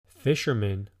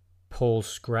Fisherman pulls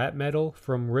scrap metal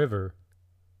from river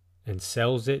and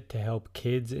sells it to help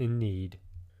kids in need.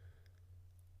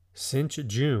 Since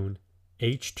June,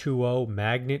 H2O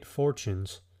Magnet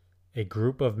Fortunes, a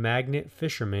group of magnet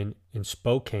fishermen in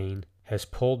Spokane, has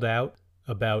pulled out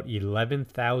about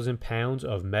 11,000 pounds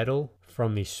of metal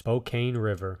from the Spokane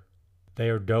River. They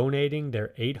are donating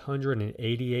their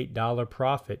 $888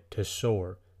 profit to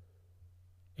SOAR,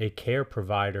 a care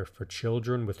provider for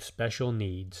children with special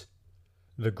needs.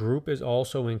 The group is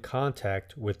also in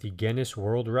contact with the Guinness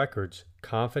World Records,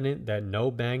 confident that no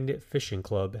magnet fishing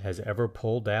club has ever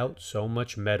pulled out so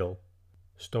much metal.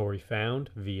 Story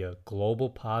found via Global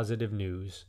Positive News.